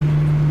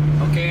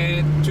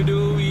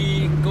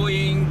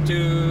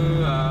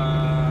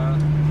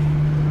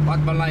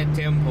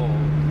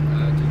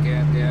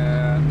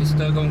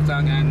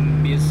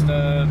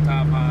Pastor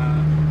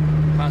Tapa,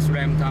 Pastor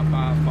Ram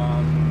Tapa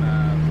from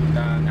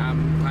Bhutan,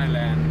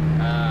 Thailand.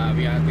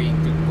 We are going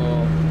to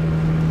go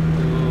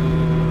to.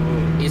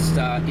 It's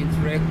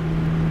interesting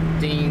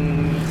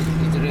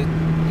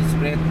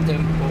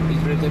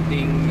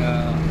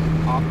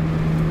of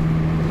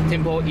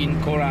temple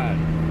in Koran.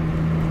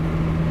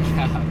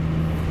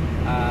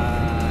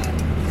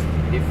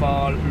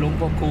 Before Luang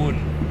Pokun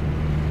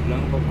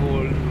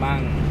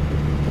monk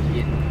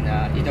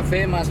in a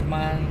famous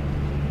monk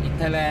in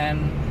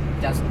Thailand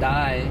just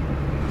died.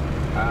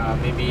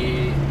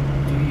 Maybe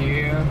 2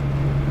 years,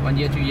 1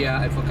 year, 2 years,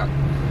 I forgot.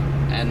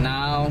 And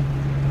now,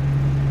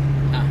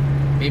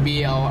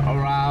 maybe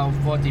around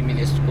 40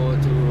 minutes go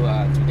to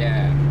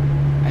there.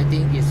 I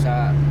think it's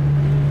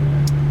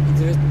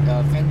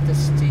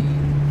fantastic